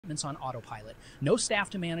appointments on autopilot. No staff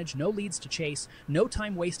to manage, no leads to chase, no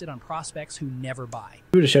time wasted on prospects who never buy.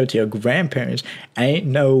 If you were to show it to your grandparents, ain't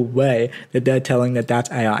no way that they're telling that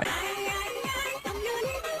that's AI.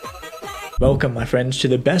 Welcome, my friends, to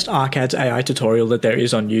the best ArcAds AI tutorial that there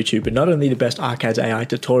is on YouTube. But not only the best ArcAds AI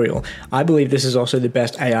tutorial, I believe this is also the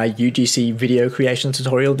best AI UGC video creation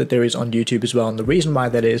tutorial that there is on YouTube as well. And the reason why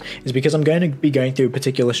that is because I'm going to be going through a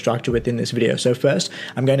particular structure within this video. So first,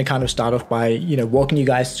 I'm going to kind of start off by, walking you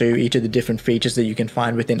guys through each of the different features that you can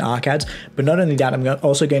find within ArcAds. But not only that, I'm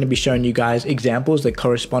also going to be showing you guys examples that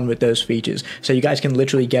correspond with those features. So you guys can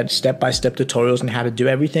literally get step-by-step tutorials on how to do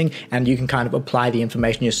everything, and you can kind of apply the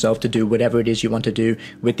information yourself to do whatever it is you want to do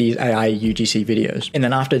with these AI UGC videos. And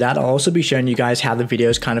then after that, I'll also be showing you guys how the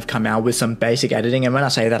videos kind of come out with some basic editing. And when I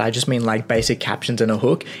say that, I just mean like basic captions and a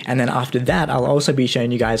hook. And then after that, I'll also be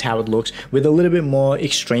showing you guys how it looks with a little bit more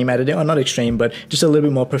extreme editing, or not extreme, but just a little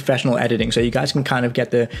bit more professional editing. So you guys can kind of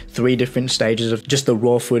get the 3 different stages of just the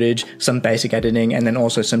raw footage, some basic editing, and then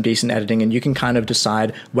also some decent editing. And you can kind of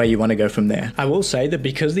decide where you want to go from there. I will say that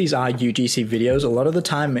because these are UGC videos, a lot of the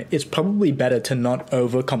time it's probably better to not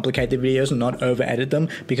overcomplicate the videos and not over edit them,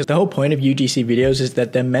 because the whole point of UGC videos is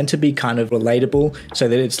that they're meant to be kind of relatable, so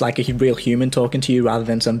that it's like a real human talking to you rather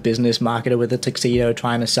than some business marketer with a tuxedo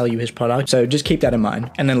trying to sell you his product. So just keep that in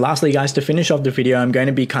mind. And then lastly, guys, to finish off the video, I'm going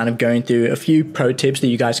to be kind of going through a few pro tips that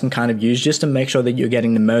you guys can kind of use just to make sure that you're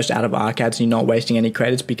getting the most out of ArcAds and you're not wasting any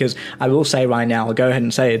credits, because I will say right now, I'll go ahead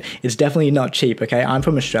and say it, it's definitely not cheap, okay? I'm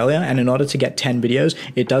from Australia, and in order to get 10 videos,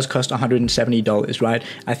 it does cost $170, right?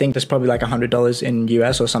 I think that's probably like $100 in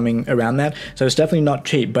US or something around that. So it's definitely not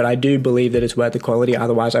cheap, but I do believe that it's worth the quality.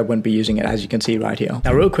 Otherwise, I wouldn't be using it, as you can see right here.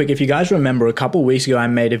 Now, real quick, if you guys remember, a couple weeks ago, I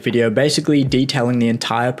made a video basically detailing the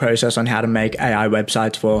entire process on how to make AI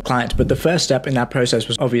websites for clients. But the first step in that process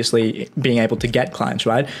was obviously being able to get clients,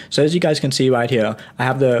 right? So as you guys can see right here, I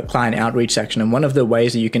have the client outreach section. And one of the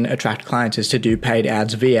ways that you can attract clients is to do paid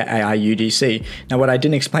ads via AI UGC. Now, what I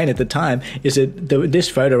didn't explain at the time is that this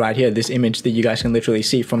photo right here, this image that you guys can literally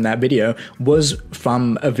see from that video, was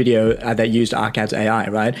from a video that used ArcAds AI,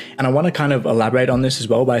 right? And I want to kind of elaborate on this as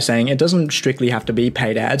well by saying it doesn't strictly have to be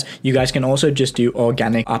paid ads. You guys can also just do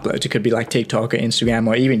organic uploads. It could be like TikTok or Instagram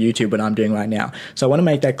or even YouTube, what I'm doing right now. So I want to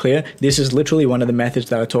make that clear. This is literally one of the methods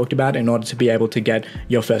that I talked about in order to be able to get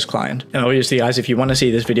your first client. And obviously, guys, if you want to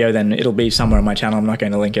see this video, then it'll be somewhere on my channel. I'm not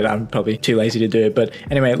going to link it. I'm probably too lazy to do it. But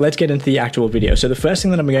anyway, let's get into the actual video. So the first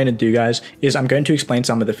thing that I'm going to do, guys, is I'm going to explain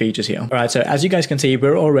some of the features here. All right, so as you guys can see,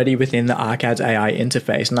 we're already within the ArcAds AI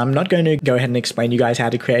interface, and I'm not going to go ahead and explain you guys how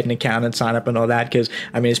to create an account and sign up and all that, because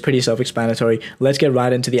I mean, it's pretty self-explanatory. Let's get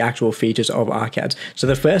right into the actual features of ArcAds. So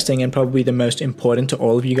the first thing, and probably the most important to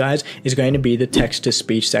all of you guys, is going to be the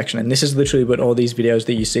text-to-speech section. And this is literally what all these videos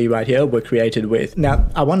that you see right here were created with. Now,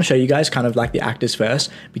 I want to show you guys kind of like the actors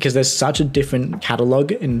first, because there's such a different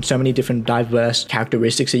catalog and so many different diverse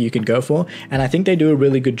characteristics that you can go for. And I think they do a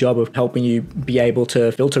really good job of helping you be able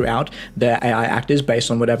to filter out the AI actors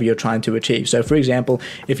based on whatever you're trying to achieve. So for example,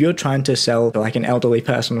 if you're trying to sell like an elderly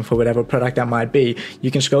person for whatever product that might be,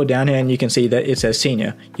 you can scroll down here and you can see that it says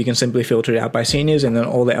senior. You can simply filter it out by seniors, and then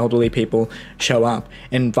all the elderly people show up.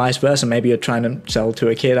 And vice versa, maybe you're trying to sell to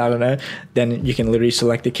a kid, I don't know, then you can literally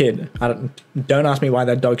select the kid. Don't ask me why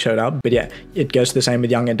that dog showed up, but yeah, it goes the same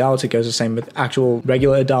with young adults, it goes the same with actual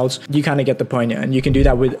regular adults. You kind of get the point here, and you can do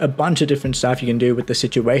that with a bunch of different stuff. You can do it with the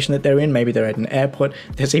situation that they're in. Maybe they're at an airport.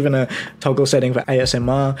 There's even a toggle setting for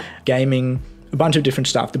ASMR, gaming, a bunch of different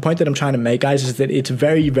stuff. The point that I'm trying to make, guys, is that it's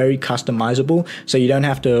very, very customizable, so you don't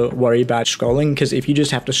have to worry about scrolling, because if you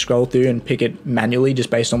just have to scroll through and pick it manually just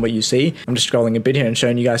based on what you see, I'm just scrolling a bit here and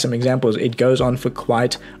showing you guys some examples, it goes on for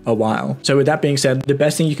quite a while. So with that being said, the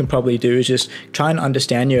best thing you can probably do is just try and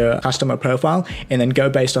understand your customer profile and then go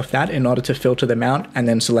based off that in order to filter them out, and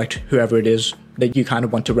then select whoever it is that you kind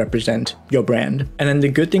of want to represent your brand. And then the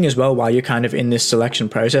good thing as well, while you're kind of in this selection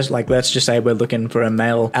process, like let's just say we're looking for a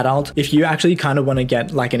male adult, if you actually kind of want to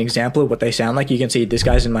get like an example of what they sound like, you can see this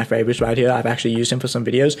guy's in my favorites right here. I've actually used him for some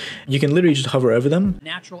videos. You can literally just hover over them,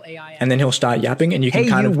 Natural AI, and then he'll start yapping, and you can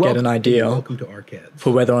kind of get an idea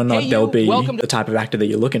for whether or not they'll be the type of actor that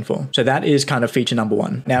you're looking for. So that is kind of feature number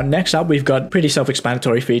 1. Now, next up, we've got pretty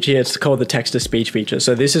self-explanatory feature. It's called the text-to-speech feature.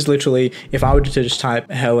 So this is literally, if I were to just type,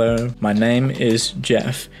 hello, my name is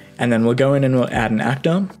Jeff, and then we'll go in and we'll add an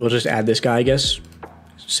actor. We'll just add this guy, I guess.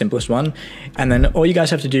 Simplest one. And then all you guys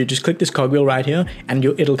have to do, just click this cogwheel right here, and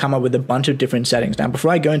it'll come up with a bunch of different settings. Now,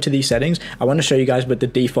 before I go into these settings, I want to show you guys what the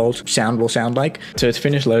default sound will sound like. So it's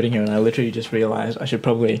finished loading here, and I literally just realized I should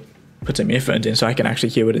probably put some earphones in so I can actually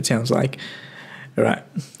hear what it sounds like. All right,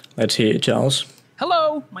 let's hear it, Charles.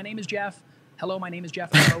 Hello, my name is Jeff. Hello, my name is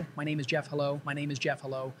Jeff. Hello, my name is Jeff. Hello, my name is Jeff.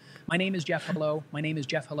 Hello, my name is Jeff. Hello, my name is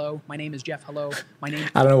Jeff. Hello, my name is Jeff. Hello, my name.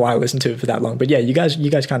 I don't know why I listened to it for that long, but yeah, you guys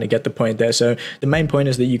kind of get the point there. So the main point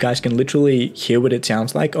is that you guys can literally hear what it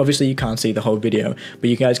sounds like. Obviously, you can't see the whole video,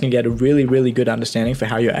 but you guys can get a really, really good understanding for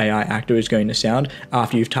how your AI actor is going to sound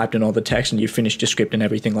after you've typed in all the text and you've finished your script and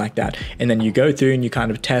everything like that. And then you go through and you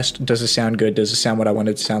kind of test, does it sound good? Does it sound what I want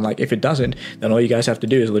it to sound like? If it doesn't, then all you guys have to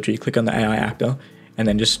do is literally click on the AI actor and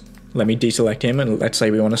then just let me deselect him, and let's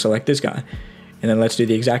say we want to select this guy. And then let's do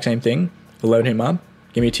the exact same thing. We'll load him up.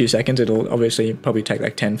 Give me 2 seconds. It'll obviously probably take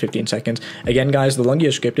like 10, 15 seconds. Again, guys, the longer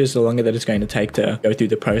your script is, the longer that it's going to take to go through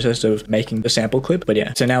the process of making the sample clip. But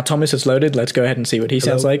yeah, so now Thomas is loaded. Let's go ahead and see what he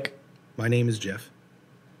sounds like. My name is Jeff.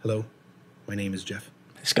 Hello, my name is Jeff.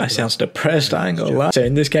 This guy sounds depressed, I ain't gonna lie. So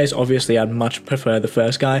in this case, obviously, I'd much prefer the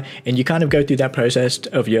first guy. And you kind of go through that process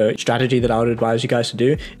of your strategy that I would advise you guys to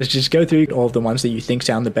do. Is just go through all of the ones that you think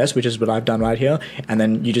sound the best, which is what I've done right here. And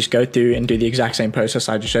then you just go through and do the exact same process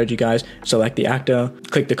I just showed you guys. Select the actor,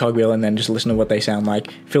 click the cogwheel, and then just listen to what they sound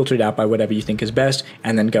like. Filter it out by whatever you think is best,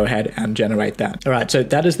 and then go ahead and generate that. All right, so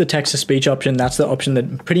that is the text-to-speech option. That's the option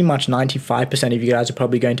that pretty much 95% of you guys are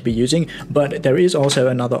probably going to be using. But there is also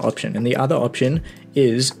another option, and the other option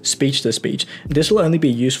is speech-to-speech. This will only be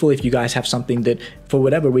useful if you guys have something that, for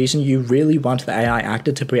whatever reason, you really want the AI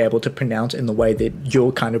actor to be able to pronounce in the way that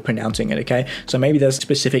you're kind of pronouncing it, okay? So maybe there's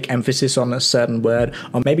specific emphasis on a certain word,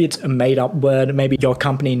 or maybe it's a made-up word, maybe your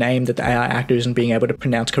company name that the AI actor isn't being able to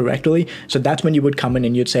pronounce correctly. So that's when you would come in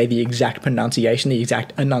and you'd say the exact pronunciation, the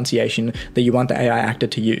exact enunciation that you want the AI actor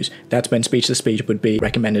to use. That's when speech-to-speech would be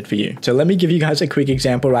recommended for you. So let me give you guys a quick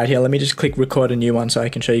example right here. Let me just click record a new one so I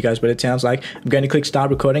can show you guys what it sounds like. I'm going to click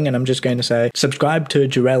start recording, and I'm just going to say subscribe to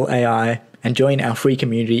Jarrell AI and join our free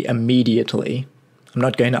community immediately. I'm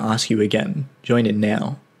not going to ask you again. Join it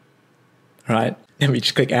now. All right, let me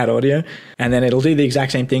just click add audio, and then it'll do the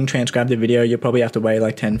exact same thing, transcribe the video. You'll probably have to wait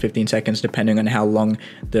like 10-15 seconds depending on how long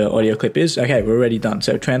the audio clip is. Okay, we're already done.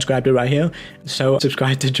 So transcribed it right here. So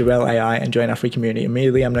subscribe to Jarrell AI and join our free community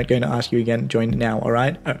immediately. I'm not going to ask you again. Join it now. All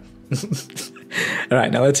right. Oh. All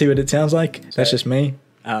right, now let's see what it sounds like. That's just me.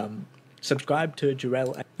 Subscribe to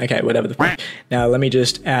Jarrell. Okay, whatever the fuck. Now let me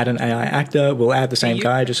just add an AI actor. We'll add the same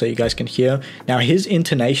guy just so you guys can hear. Now his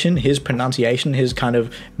intonation, his pronunciation, his kind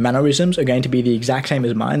of mannerisms are going to be the exact same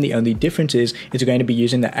as mine. The only difference is it's going to be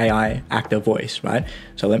using the AI actor voice, right?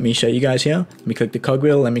 So let me show you guys here. Let me click the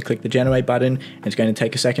cogwheel. Let me click the generate button. It's going to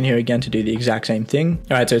take a second here again to do the exact same thing.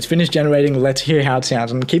 All right, so it's finished generating. Let's hear how it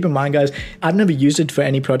sounds. And keep in mind, guys, I've never used it for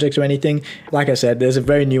any projects or anything. Like I said, there's a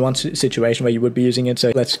very nuanced situation where you would be using it.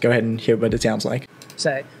 So let's go ahead and hear what it sounds like.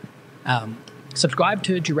 Say, subscribe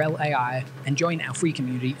to Jarrell AI and join our free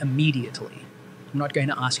community immediately. I'm not going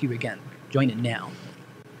to ask you again. Join it now.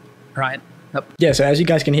 All right? Nope. Yeah, so as you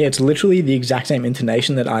guys can hear, it's literally the exact same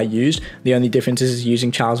intonation that I used. The only difference is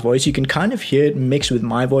using Charles' voice. You can kind of hear it mixed with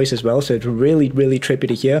my voice as well, so it's really, really trippy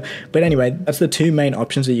to hear. But anyway, that's the two main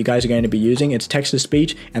options that you guys are going to be using. It's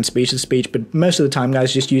text-to-speech and speech-to-speech, but most of the time,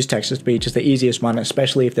 guys, just use text-to-speech. It's the easiest one,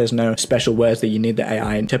 especially if there's no special words that you need the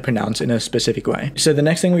AI to pronounce in a specific way. So the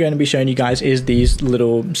next thing we're going to be showing you guys is these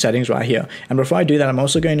little settings right here. And before I do that, I'm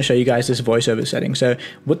also going to show you guys this voiceover setting. So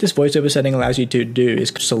what this voiceover setting allows you to do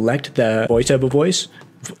is select the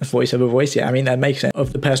voiceover voice, yeah, I mean, that makes sense,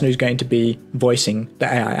 of the person who's going to be voicing the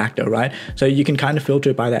AI actor, right? So you can kind of filter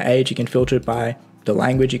it by their age, you can filter it by the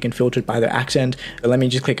language, you can filter it by their accent. But let me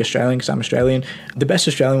just click Australian because I'm Australian. The best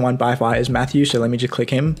Australian one by far is Matthew, so let me just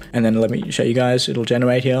click him, and then let me show you guys. It'll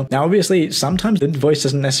generate here. Now obviously sometimes the voice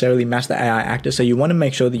doesn't necessarily match the AI actor, so you want to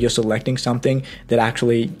make sure that you're selecting something that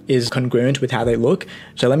actually is congruent with how they look.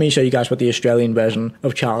 So let me show you guys what the Australian version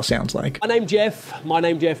of Charles sounds like. My name Jeff, my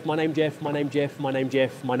name Jeff, my name Jeff, my name Jeff, my name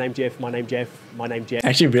Jeff, my name Jeff, my name Jeff, my name Jeff.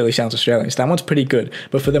 Actually really sounds Australian, so that one's pretty good.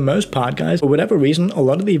 But for the most part, guys, for whatever reason, a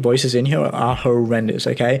lot of the voices in here are horrendous,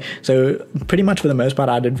 okay? So pretty much for the most part,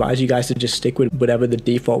 I'd advise you guys to just stick with whatever the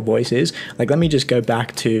default voice is. Like, let me just go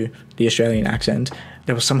back to the Australian accent.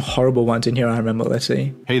 There were some horrible ones in here, I remember. Let's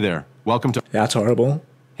see. Hey there, welcome to... That's horrible.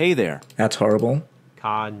 Hey there. That's horrible.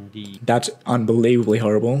 Candy. That's unbelievably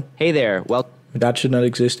horrible. Hey there, That should not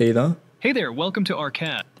exist either. Hey there, welcome to our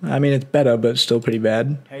cat. I mean, it's better, but it's still pretty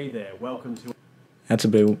bad. Hey there, welcome to... That's a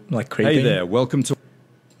bit, like, creepy. Hey there, welcome to...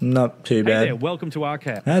 Not too bad. Hey there, welcome to our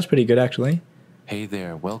cat. That's pretty good, actually. Hey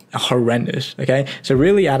there, welcome. Horrendous. Okay, so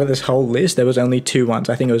really out of this whole list there was only 2 ones.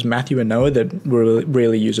 I think it was Matthew and Noah that were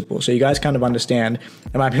really usable. So you guys kind of understand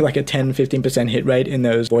there might be like a 10-15% hit rate in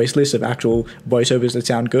those voice lists of actual voiceovers that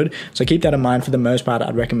sound good. So keep that in mind. For the most part,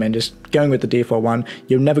 I'd recommend just going with the default one.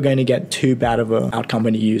 You're never going to get too bad of an outcome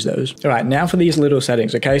when you use those. All right, now for these little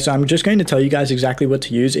settings. Okay, so I'm just going to tell you guys exactly what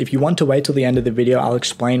to use. If you want to wait till the end of the video, I'll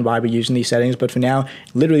explain why we're using these settings, but for now,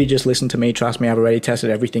 literally just listen to me. Trust me, I've already tested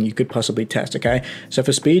everything you could possibly test. Okay, so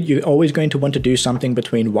for speed, you're always going to want to do something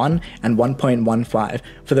between 1 and 1.15.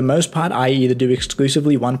 For the most part, I either do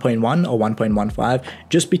exclusively 1.1 or 1.15,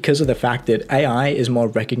 just because of the fact that AI is more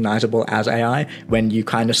recognizable as AI when you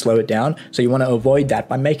kind of slow it down. So you want to avoid that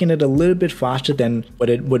by making it a little bit faster than what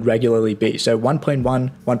it would regularly be. So 1.1,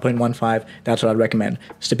 1.15, that's what I'd recommend.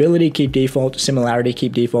 Stability, keep default. Similarity,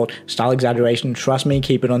 keep default. Style exaggeration, trust me,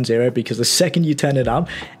 keep it on 0, because the second you turn it up,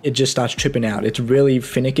 it just starts tripping out. It's really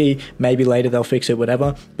finicky. Maybe later they'll fix it,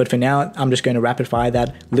 whatever. But for now, I'm just going to rapid fire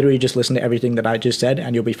that. Literally just listen to everything that I just said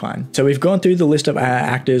and you'll be fine. So we've gone through the list of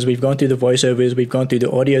actors, we've gone through the voiceovers, we've gone through the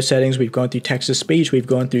audio settings, we've gone through text to speech, we've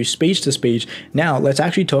gone through speech to speech. Now let's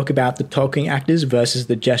actually talk about the talking actors versus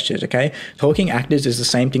the gestures, okay? Talking actors is the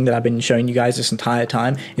same thing that I've been showing you guys this entire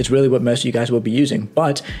time. It's really what most of you guys will be using,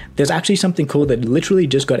 but there's actually something cool that literally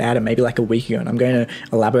just got added maybe like a week ago, and I'm going to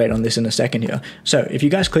elaborate on this in a second here. So if you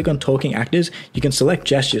guys click on talking actors, you can select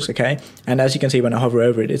gestures, okay? And as you can see when I hover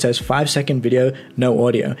over it, it says 5-second video, no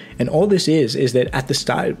audio. And all this is that at the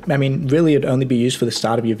start, I mean, really it'd only be used for the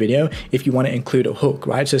start of your video if you want to include a hook,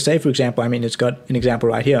 right? So say for example, I mean, it's got an example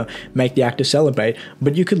right here, make the actor celebrate,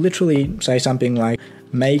 but you could literally say something like,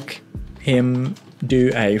 make him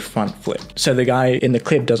do a front flip. So the guy in the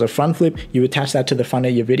clip does a front flip, you attach that to the front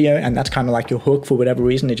of your video, and that's kind of like your hook. For whatever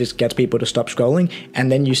reason, it just gets people to stop scrolling,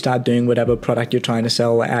 and then you start doing whatever product you're trying to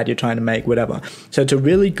sell, ad you're trying to make, whatever. So it's a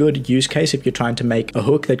really good use case if you're trying to make a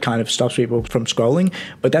hook that kind of stops people from scrolling,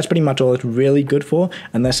 but that's pretty much all it's really good for,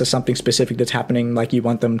 unless there's something specific that's happening, like you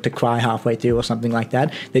want them to cry halfway through or something like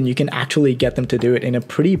that, then you can actually get them to do it in a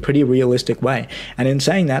pretty realistic way. And in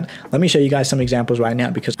saying that, let me show you guys some examples right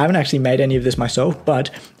now, because I haven't actually made any of this myself, but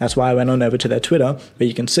that's why I went on over to their Twitter. But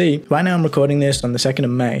you can see right now I'm recording this on the 2nd of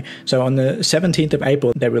May. So on the 17th of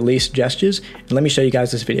April, they released gestures. And let me show you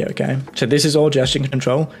guys this video, okay? So this is all gesture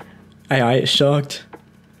control. AI is shocked,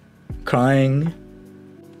 crying,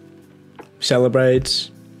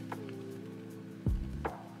 celebrates.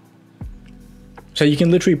 So you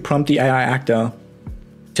can literally prompt the AI actor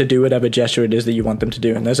to do whatever gesture it is that you want them to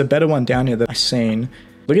do. And there's a better one down here that I've seen.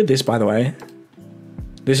 Look at this, by the way.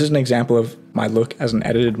 This is an example of my look as an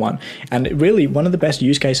edited one. And really, one of the best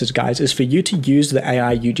use cases, guys, is for you to use the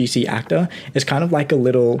AI UGC actor. It's kind of like a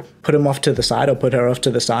little put him off to the side or put her off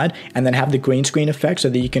to the side, and then have the green screen effect so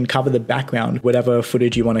that you can cover the background, whatever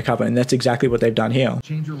footage you want to cover. And that's exactly what they've done here.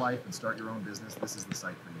 Change your life and start your own business. This is the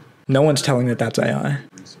site for you. No one's telling that that's AI.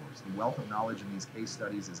 Resource. The wealth of knowledge in these case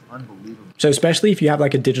studies is unbelievable. So especially if you have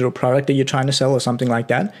like a digital product that you're trying to sell or something like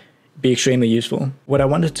that, be extremely useful. What I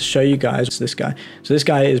wanted to show you guys is this guy. So this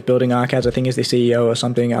guy is building ArcAds. I think he's the CEO or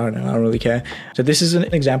something. I don't know. I don't really care. So this is an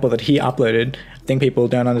example that he uploaded. I think people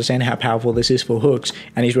don't understand how powerful this is for hooks.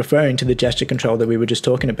 And he's referring to the gesture control that we were just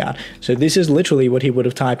talking about. So this is literally what he would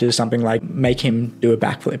have typed as something like, make him do a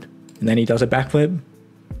backflip. And then he does a backflip.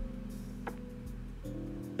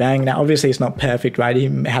 Bang. Now, obviously, it's not perfect, right? He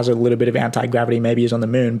has a little bit of anti-gravity. Maybe he's on the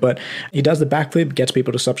moon, but he does the backflip, gets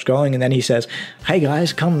people to stop scrolling, and then he says, hey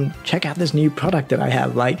guys, come check out this new product that I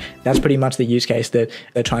have. Like, that's pretty much the use case that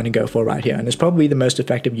they're trying to go for right here. And it's probably the most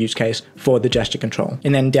effective use case for the gesture control.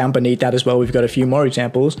 And then down beneath that as well, we've got a few more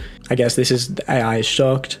examples. I guess this is the AI is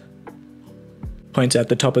shocked. Points at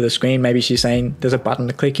the top of the screen. Maybe she's saying there's a button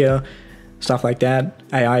to click here. Stuff like that.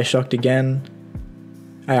 AI is shocked again.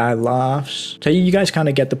 AI laughs. So you guys kind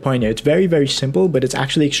of get the point here. It's very simple, but it's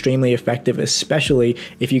actually extremely effective, especially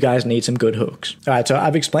if you guys need some good hooks. All right, so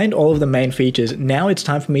I've explained all of the main features. Now it's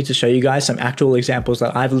time for me to show you guys some actual examples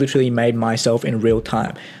that I've literally made myself in real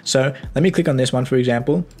time. So let me click on this one, for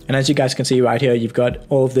example. And as you guys can see right here, you've got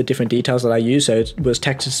all of the different details that I use. So it was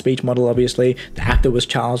text-to-speech model, obviously. The actor was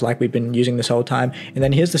Charles, like we've been using this whole time. And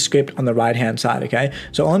then here's the script on the right-hand side, okay?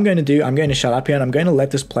 So all I'm going to do, I'm going to shut up here and I'm going to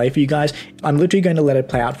let this play for you guys. I'm literally going to let it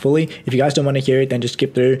play out fully. If you guys don't want to hear it, then just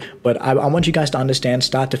skip through. But I want you guys to understand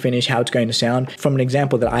start to finish how it's going to sound from an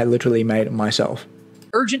example that I literally made myself.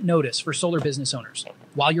 Urgent notice for solar business owners.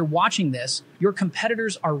 While you're watching this, your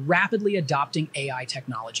competitors are rapidly adopting AI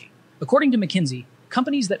technology. According to McKinsey,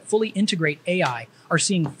 companies that fully integrate AI are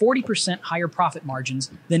seeing 40% higher profit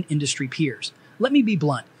margins than industry peers. Let me be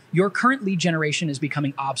blunt. Your current lead generation is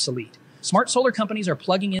becoming obsolete. Smart solar companies are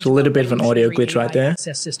plugging into a little bit of an audio glitch right there.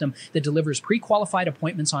 Access system that delivers pre-qualified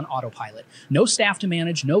appointments on autopilot. No staff to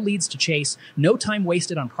manage, no leads to chase, no time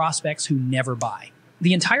wasted on prospects who never buy.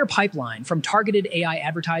 The entire pipeline, from targeted AI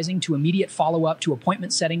advertising to immediate follow-up to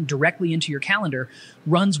appointment setting directly into your calendar,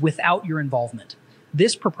 runs without your involvement.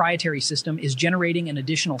 This proprietary system is generating an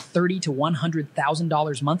additional $30,000 to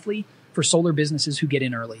 $100,000 monthly for solar businesses who get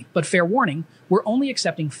in early. But fair warning, we're only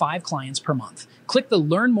accepting 5 clients per month. Click the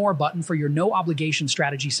Learn More button for your no-obligation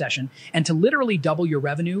strategy session and to literally double your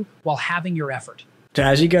revenue while having your effort. So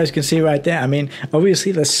as you guys can see right there, I mean,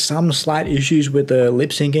 obviously there's some slight issues with the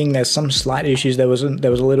lip syncing. There's some slight issues. There was a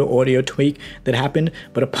little audio tweak that happened.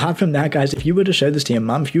 But apart from that, guys, if you were to show this to your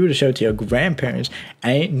mom, if you were to show it to your grandparents,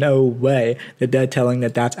 ain't no way that they're telling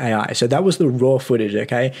that that's AI. So that was the raw footage,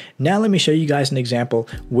 okay? Now let me show you guys an example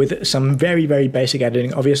with some very, very basic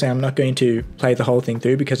editing. Obviously, I'm not going to play the whole thing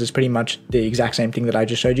through because it's pretty much the exact same thing that I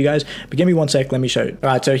just showed you guys. But give me one sec, let me show you.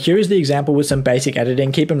 All right, so here is the example with some basic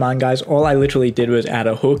editing. Keep in mind, guys, all I literally did was add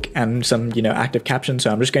a hook and some, active caption.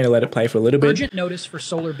 So I'm just going to let it play for a little bit. Urgent notice for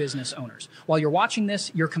solar business owners. While you're watching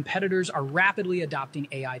this, your competitors are rapidly adopting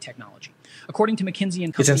AI technology. According to McKinsey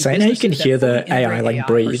and Company, it's insane how you can hear the AI like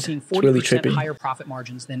breathe. It's really trippy. Higher profit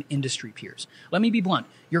margins than industry peers. Let me be blunt.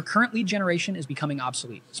 Your current lead generation is becoming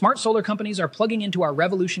obsolete. Smart solar companies are plugging into our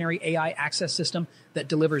revolutionary AI access system that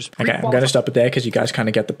delivers Okay, I'm going to stop it there because you guys kind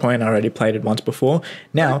of get the point. I already played it once before.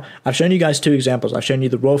 Now, I've shown you guys 2 examples. I've shown you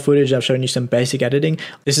the raw footage. I've shown you some basic editing.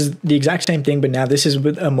 This is the exact same thing, but now this is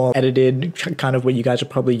with a more edited kind of what you guys are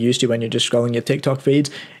probably used to when you're just scrolling your TikTok feeds.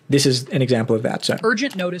 This is an example of that. So,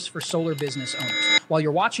 urgent notice for solar business owners. While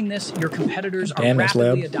you're watching this, your competitors are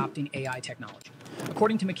rapidly adopting AI technology.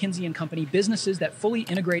 According to McKinsey and Company, businesses that fully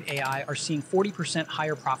integrate AI are seeing 40%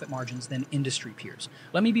 higher profit margins than industry peers.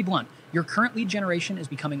 Let me be blunt. Your current lead generation is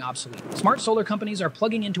becoming obsolete. Smart solar companies are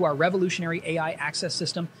plugging into our revolutionary AI access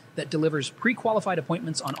system that delivers pre-qualified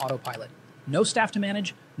appointments on autopilot. No staff to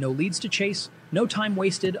manage, no leads to chase, no time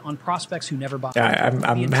wasted on prospects who never buy. I'm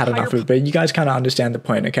had enough of it, but you guys kind of understand the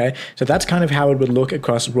point, okay? So that's kind of how it would look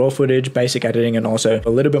across raw footage, basic editing, and also a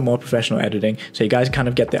little bit more professional editing. So you guys kind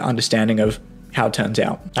of get the understanding of how it turns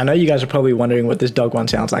out. I know you guys are probably wondering what this dog one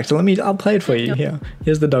sounds like, so I'll play it for you here.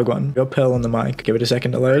 Here's the dog one. Got Pearl on the mic. Give it a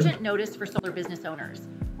second to load. Urgent notice for solar business owners.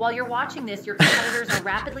 While you're watching this, your competitors are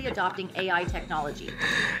rapidly adopting AI technology.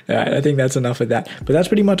 All right, I think that's enough of that. But that's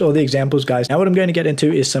pretty much all the examples, guys. Now what I'm going to get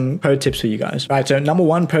into is some pro tips for you guys. All right, so number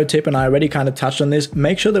 1 pro tip, and I already kind of touched on this,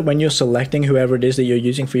 make sure that when you're selecting whoever it is that you're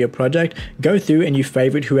using for your project, go through and you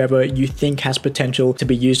favorite whoever you think has potential to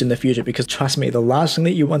be used in the future, because trust me, the last thing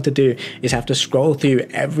that you want to do is have to scroll through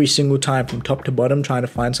every single time from top to bottom trying to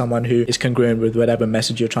find someone who is congruent with whatever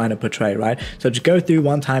message you're trying to portray, right? So just go through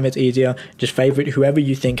one time, it's easier. Just favorite whoever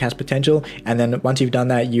you think has potential, and then once you've done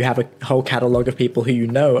that, you have a whole catalog of people who you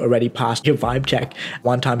know already passed your vibe check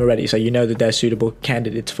one time already, so you know that they're suitable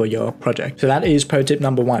candidates for your project. So that is pro tip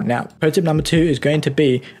number 1. Now, pro tip number 2 is going to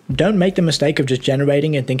be, don't make the mistake of just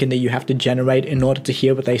generating and thinking that you have to generate in order to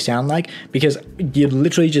hear what they sound like, because you'd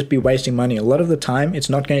literally just be wasting money. A lot of the time, it's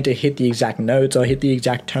not going to hit the exact notes or hit the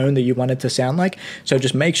exact tone that you want it to sound like. So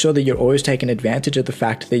just make sure that you're always taking advantage of the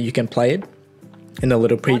fact that you can play it in the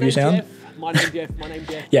little preview sound. My name Jeff. My name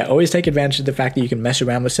Jeff. Yeah, always take advantage of the fact that you can mess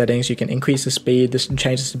around with settings, you can increase the speed,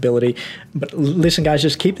 change the stability. But listen, guys,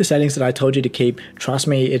 just keep the settings that I told you to keep. Trust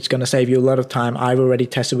me, it's going to save you a lot of time. I've already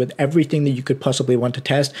tested with everything that you could possibly want to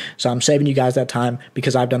test, so I'm saving you guys that time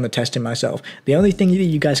because I've done the testing myself. The only thing that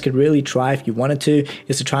you guys could really try if you wanted to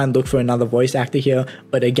is to try and look for another voice actor here.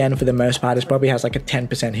 But again, for the most part, it probably has like a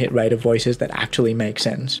 10% hit rate of voices that actually make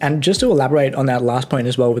sense. And just to elaborate on that last point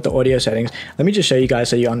as well with the audio settings, let me just show you guys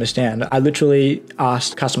so you understand. I literally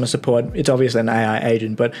asked customer support, it's obviously an AI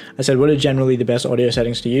agent, but I said, what are generally the best audio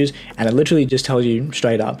settings to use? And it literally just tells you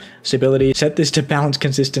straight up. Stability, set this to balance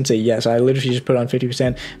consistency. Yes, I literally just put on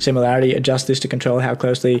 50%. Similarity, adjust this to control how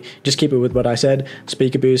closely. Just keep it with what I said.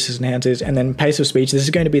 Speaker boosts, enhances, and then pace of speech. This is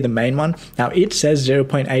going to be the main one. Now it says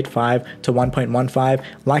 0.85 to 1.15.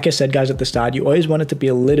 Like I said, guys, at the start, you always want it to be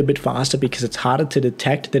a little bit faster because it's harder to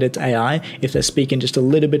detect that it's AI if they're speaking just a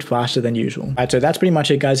little bit faster than usual. All right, so that's pretty much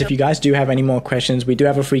it, guys. If you guys do have any more questions, we do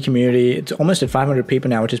have a free community. It's almost at 500 people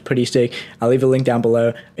now, which is pretty sick. I'll leave a link down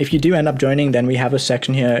below. If you do end up joining, then we have a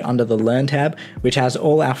section here under the Learn tab, which has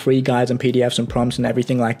all our free guides and PDFs and prompts and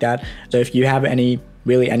everything like that. So if you have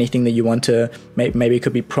really anything that you want to, maybe it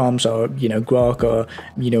could be prompts or, grok, or,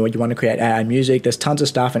 you want to create AI music, there's tons of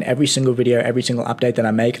stuff, and every single video, every single update that I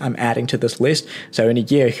make, I'm adding to this list. So in a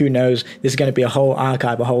year, who knows, this is going to be a whole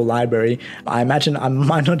archive, a whole library. I imagine I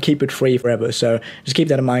might not keep it free forever. So just keep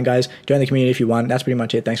that in mind, guys. Join the community if you want. That's pretty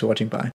much it. Thanks for watching. Bye.